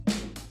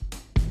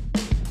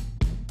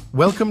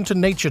Welcome to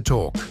Nature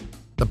Talk,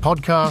 the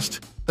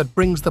podcast that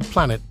brings the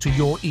planet to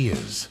your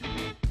ears.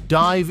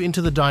 Dive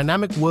into the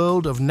dynamic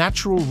world of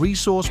natural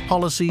resource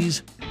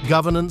policies,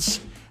 governance,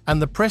 and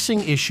the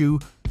pressing issue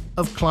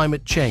of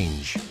climate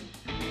change.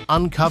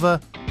 Uncover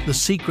the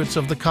secrets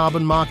of the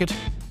carbon market,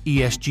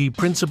 ESG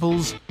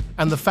principles,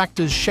 and the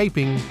factors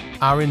shaping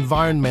our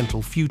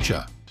environmental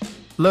future.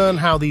 Learn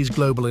how these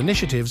global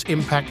initiatives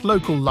impact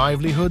local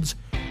livelihoods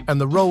and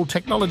the role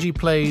technology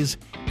plays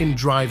in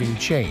driving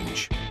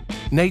change.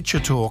 Nature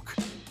Talk,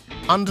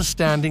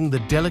 understanding the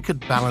delicate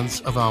balance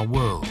of our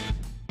world.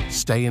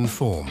 Stay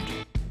informed.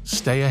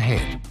 Stay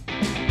ahead.